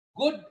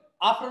Good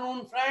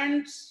afternoon,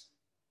 friends.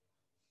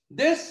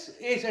 This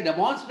is a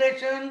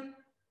demonstration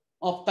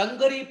of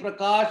Tangari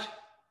Prakash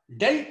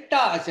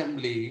delta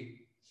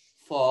assembly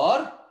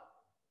for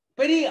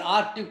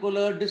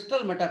periarticular distal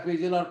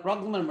metaphyseal or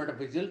proximal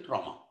metaphyseal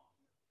trauma.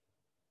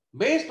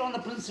 Based on the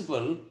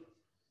principle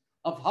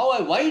of how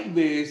a wide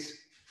base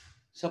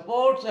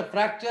supports a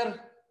fracture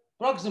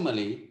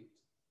proximally,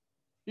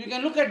 you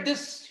can look at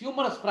this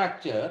humerus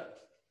fracture,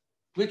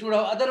 which would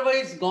have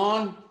otherwise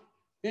gone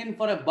in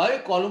for a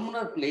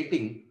bicolumnar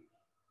plating,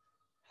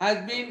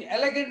 has been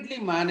elegantly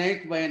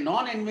managed by a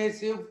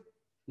non-invasive,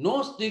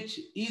 no-stitch,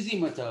 easy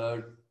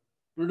method,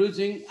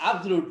 producing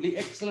absolutely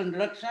excellent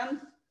reduction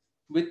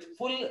with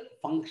full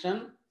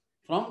function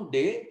from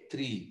day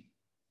 3.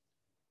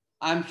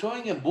 I am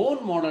showing a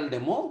bone model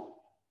demo.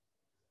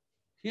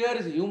 Here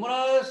is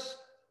humerus,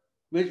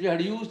 which we had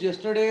used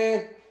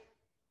yesterday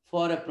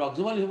for a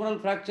proximal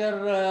humeral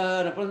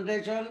fracture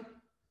representation.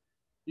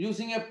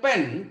 Using a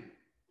pen,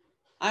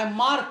 I am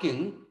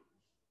marking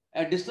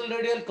a distal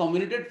radial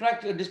comminuted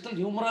fracture, distal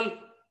humeral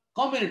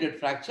comminuted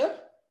fracture,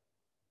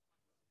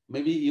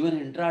 maybe even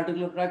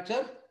intra-articular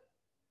fracture.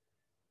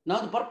 Now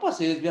the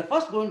purpose is we are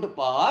first going to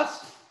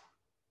pass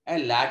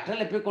a lateral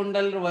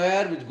epicondyle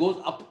wire which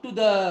goes up to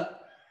the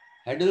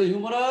head of the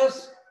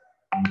humerus,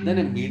 then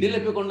a medial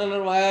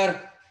epicondyle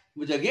wire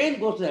which again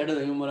goes to the head of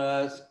the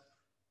humerus.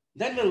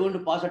 Then we are going to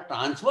pass a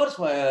transverse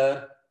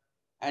wire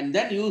and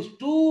then use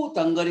 2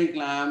 Tangari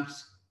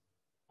clamps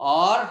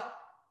or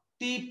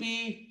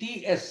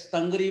TPSS,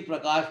 Tangari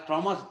Prakash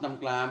trauma system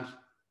clamps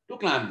to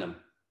clamp them.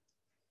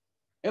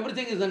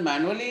 Everything is done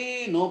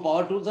manually, no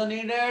power tools are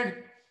needed.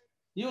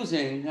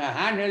 Using a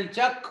handheld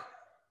chuck,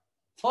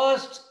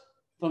 first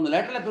from the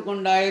lateral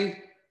epicondyle,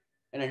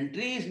 an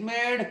entry is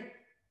made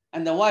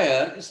and the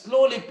wire is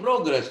slowly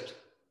progressed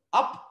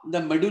up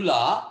the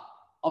medulla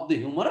of the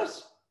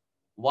humerus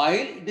while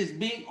it is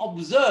being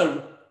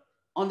observed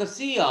on the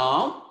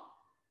C-arm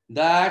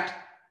that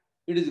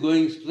it is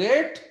going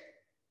straight.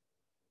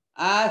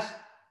 As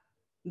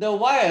the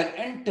wire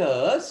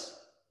enters,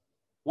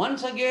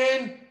 once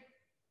again,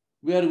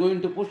 we are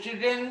going to push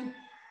it in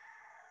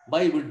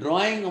by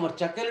withdrawing our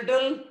chuck a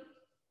little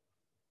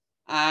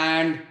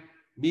and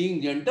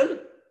being gentle.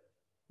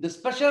 The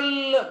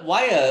special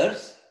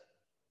wires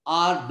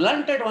are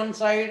blunt at one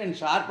side and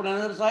sharp on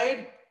another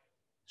side.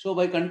 So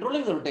by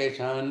controlling the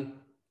rotation,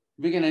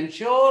 we can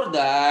ensure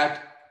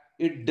that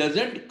it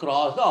doesn't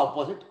cross the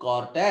opposite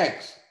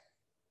cortex.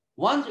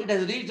 Once it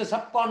has reached the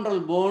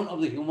subchondral bone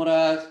of the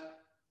humerus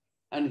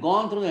and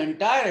gone through the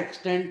entire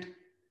extent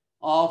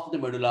of the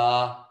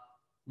medulla,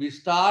 we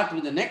start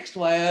with the next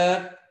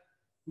wire,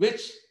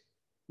 which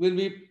will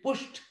be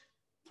pushed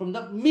from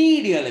the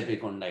medial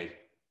epicondyle.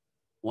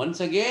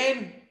 Once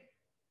again,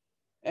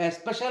 a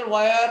special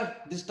wire,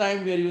 this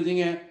time we are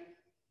using a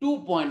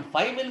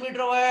 2.5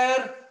 millimeter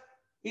wire,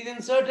 is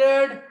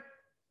inserted.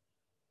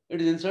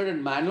 It is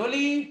inserted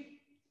manually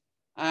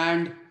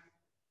and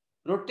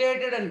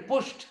rotated and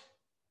pushed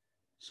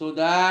so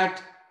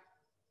that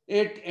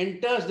it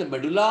enters the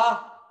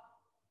medulla.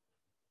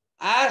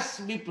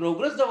 As we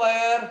progress the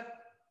wire,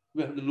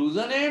 we have to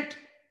loosen it,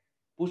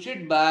 push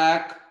it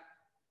back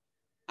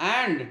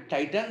and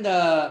tighten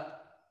the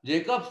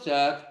Jacob's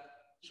chuck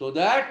so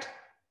that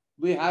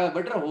we have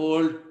a better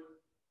hold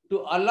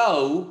to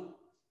allow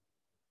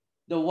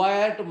the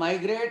wire to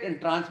migrate and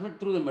transmit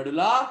through the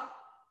medulla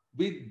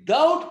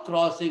without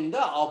crossing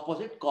the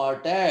opposite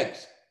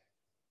cortex.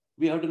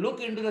 We have to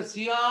look into the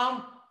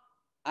C-arm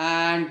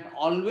and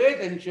always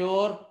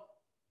ensure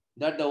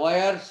that the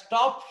wire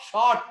stops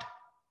short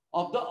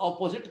of the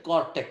opposite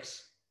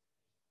cortex.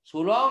 So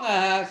long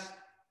as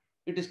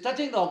it is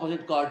touching the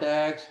opposite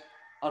cortex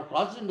or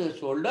crossing the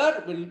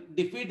shoulder, will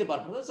defeat the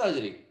purpose of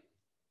surgery.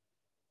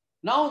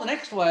 Now the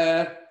next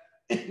wire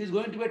is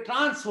going to be a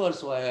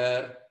transverse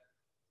wire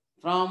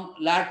from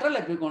lateral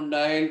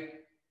epicondyle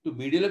to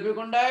medial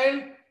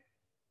epicondyle.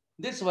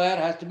 This wire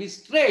has to be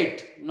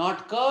straight,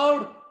 not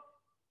curved,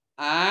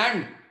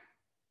 and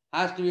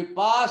has to be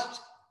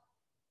passed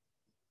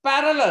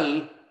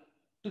parallel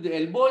to the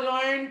elbow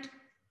joint.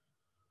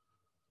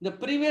 The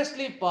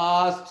previously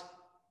passed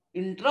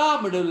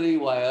intramedullary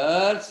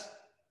wires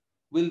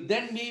will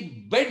then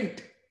be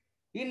bent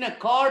in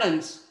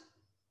accordance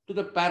to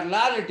the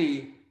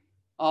parallelity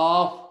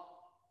of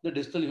the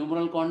distal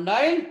humeral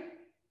condyle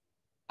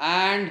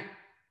and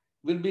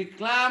will be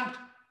clamped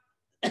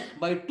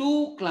by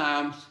 2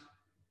 clamps,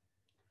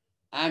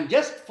 and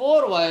just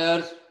 4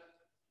 wires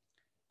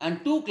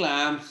and 2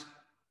 clamps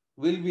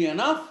will be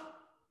enough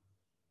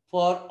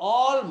for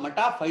all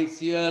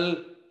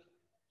metaphyseal,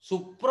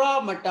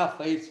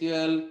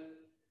 suprametaphyseal,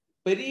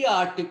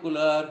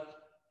 periarticular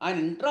and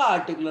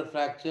intra-articular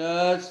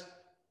fractures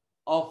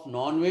of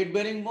non-weight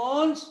bearing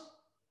bones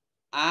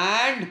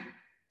and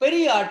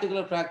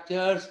periarticular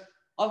fractures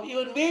of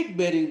even weight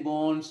bearing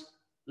bones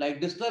like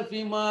distal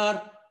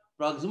femur,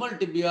 proximal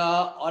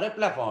tibia or a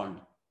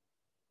plafond.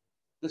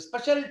 The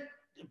special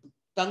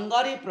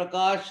Tangari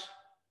Prakash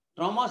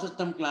trauma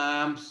system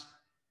clamps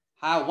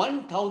have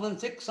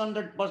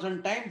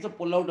 1,600% times the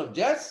pull-out of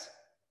Jess,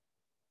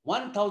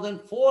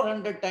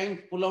 1,400 times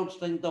pull-out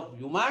strength of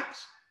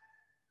Umax,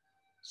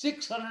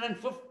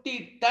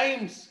 650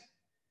 times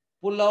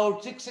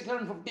pull-out,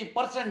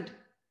 650%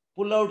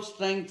 pull-out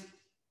strength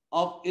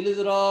of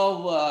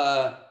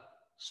Ilizarov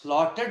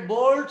slotted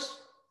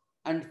bolts,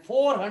 and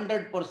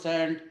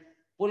 400%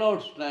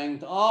 pull-out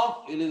strength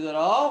of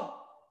Ilizarov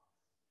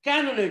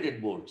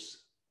cannulated bolts.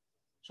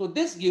 So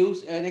this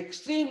gives an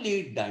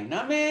extremely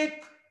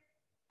dynamic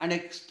and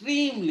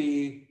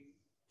extremely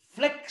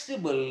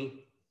flexible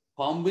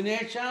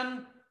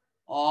combination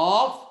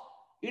of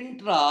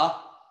intra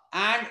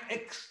and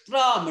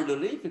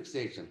extramedullary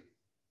fixation.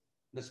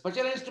 The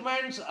special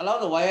instruments allow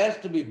the wires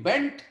to be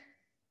bent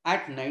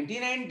at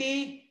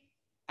 90-90,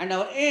 and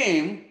our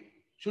aim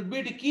should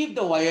be to keep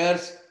the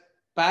wires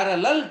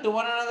parallel to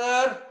one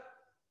another,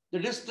 the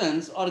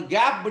distance or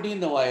gap between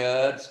the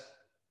wires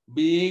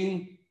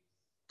being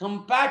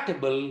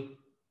compatible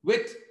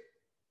with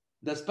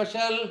the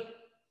special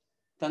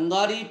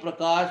Tangari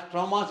Prakash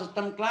trauma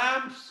system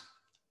clamps.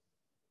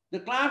 The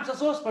clamps are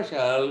so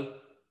special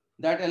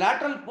that a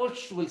lateral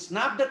push will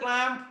snap the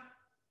clamp.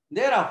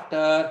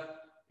 Thereafter,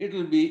 it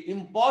will be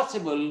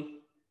impossible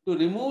to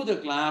remove the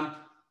clamp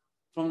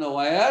from the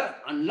wire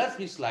unless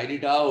we slide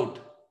it out.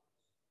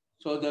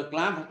 So the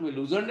clamp has to be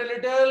loosened a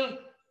little,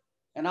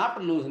 and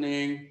after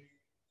loosening,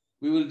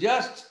 we will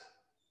just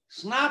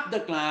snap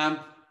the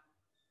clamp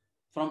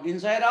from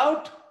inside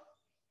out,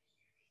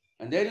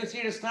 and there you see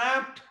it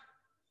snapped.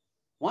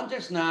 Once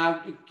it's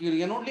snapped, you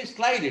can only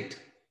slide it.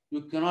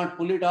 You cannot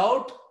pull it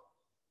out.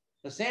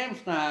 The same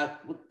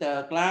snap with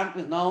the clamp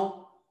is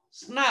now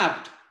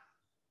snapped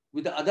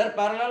with the other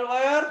parallel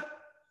wire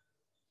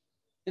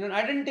in an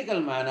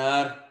identical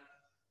manner.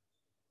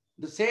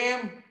 The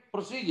same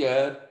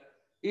procedure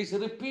is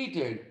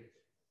repeated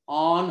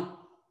on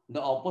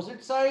the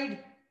opposite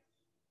side,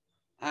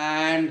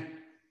 and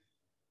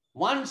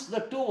once the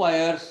two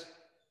wires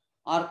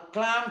are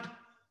clamped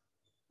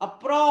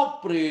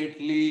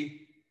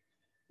appropriately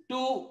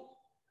to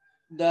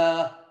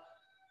the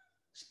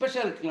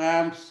special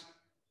clamps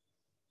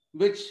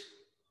which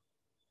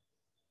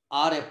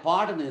are a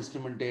part of the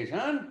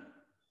instrumentation,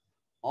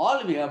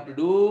 all we have to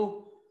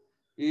do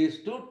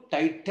is to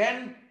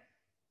tighten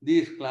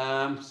these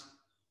clamps,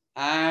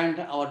 and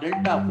our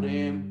delta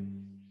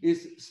frame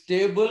is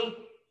stable,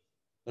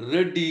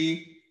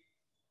 ready,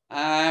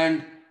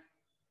 and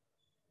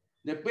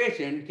the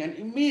patient can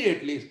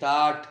immediately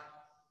start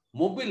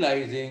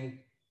mobilizing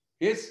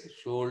his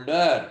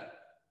shoulder.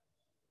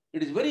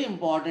 It is very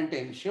important to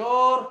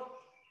ensure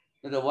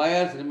that the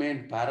wires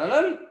remain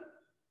parallel.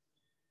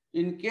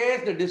 In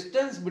case the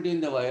distance between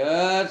the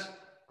wires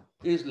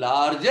is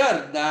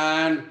larger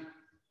than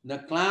the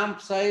clamp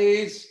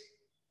size,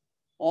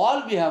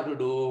 all we have to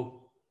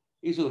do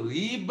is to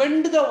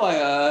rebend the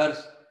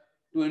wires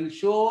to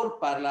ensure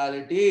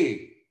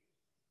parallelity.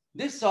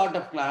 This sort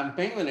of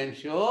clamping will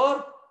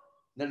ensure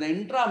that the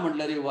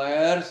intramedullary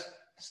wires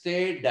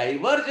stay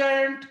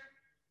divergent,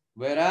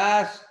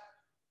 whereas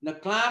the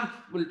clamp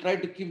will try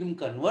to keep them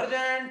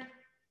convergent.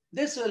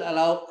 This will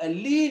allow a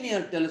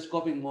linear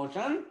telescoping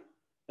motion,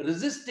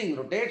 resisting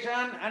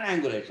rotation and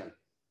angulation.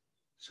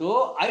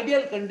 So,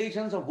 ideal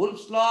conditions of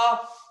Wolff's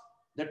law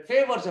that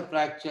favors a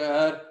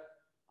fracture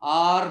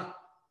are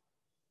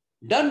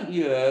done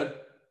here,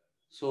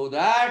 so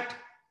that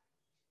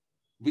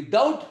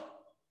without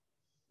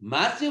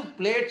massive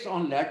plates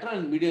on lateral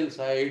and medial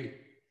side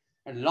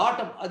and lot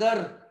of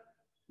other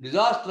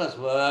disastrous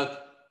work,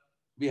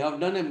 we have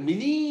done a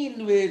mini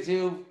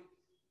invasive,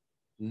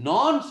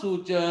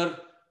 non-suture,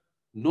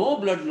 no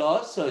blood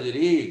loss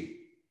surgery.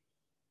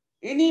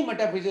 Any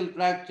metaphyseal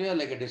fracture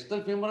like a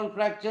distal femoral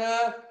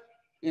fracture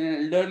in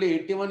an elderly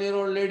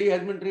 81-year-old lady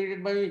has been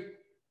treated by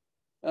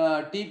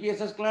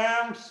TPSS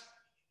clamps,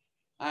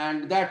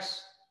 and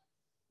that's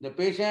the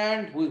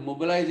patient who is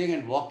mobilizing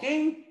and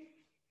walking,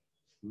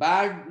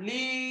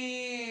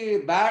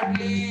 badly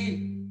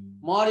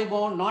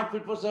moribund, not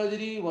fit for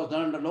surgery, was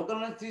done under local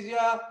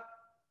anesthesia.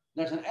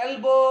 That's an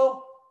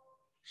elbow,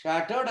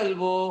 shattered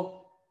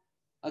elbow.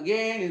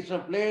 Again, instead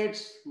of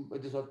plates,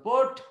 this was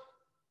put,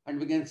 and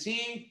we can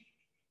see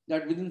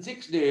that within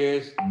 6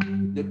 days,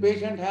 the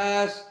patient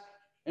has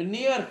a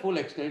near full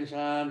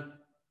extension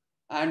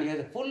and he has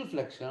a full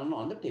flexion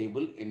on the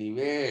table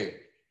anyway.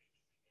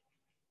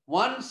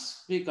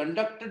 Once we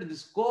conducted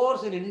this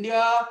course in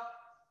India,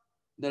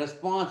 the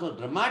response was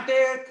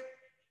dramatic,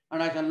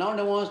 and I shall now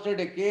demonstrate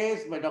a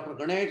case by Dr.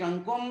 Ganesh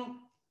Ankum,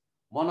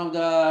 one of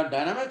the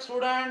dynamic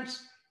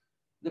students.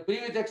 The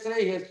previous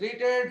X-ray he has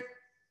treated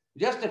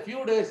just a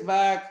few days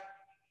back,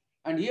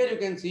 and here you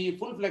can see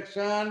full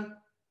flexion,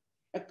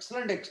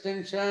 excellent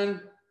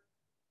extension,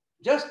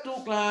 just 2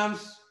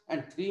 clamps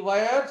and 3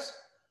 wires,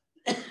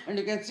 and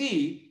you can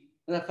see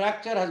the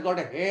fracture has got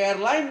a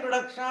hairline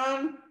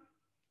reduction,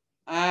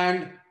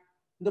 and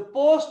the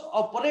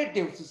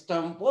post-operative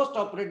system,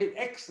 post-operative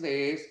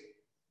X-rays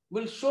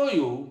will show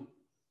you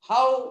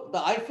how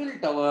the Eiffel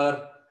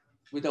Tower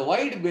with a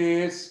wide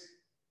base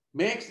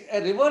makes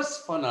a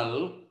reverse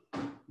funnel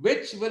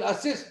which will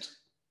assist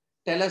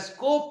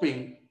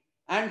telescoping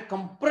and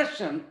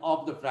compression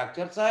of the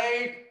fracture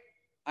site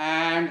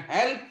and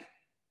help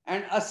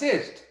and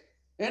assist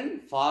in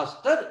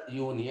faster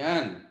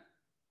union.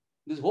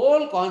 This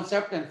whole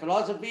concept and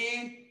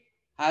philosophy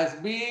has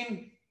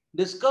been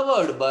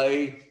discovered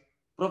by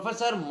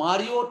Professor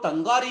Mario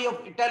Tangari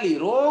of Italy,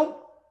 Rome,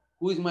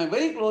 who is my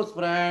very close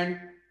friend,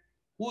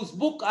 whose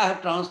book I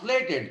have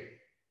translated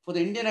for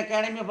the Indian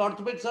Academy of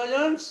Orthopedic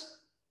Surgeons.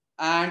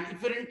 And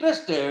if you're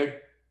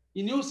interested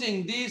in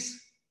using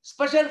these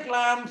special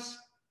clamps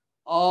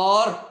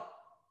or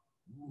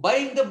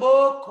buying the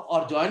book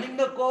or joining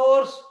the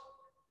course,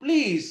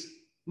 please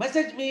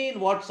message me in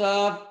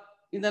WhatsApp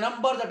in the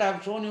number that I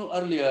have shown you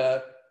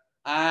earlier,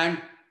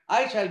 and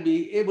I shall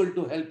be able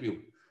to help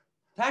you.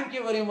 Thank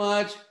you very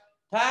much.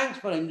 Thanks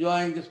for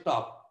enjoying this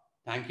talk.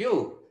 Thank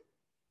you.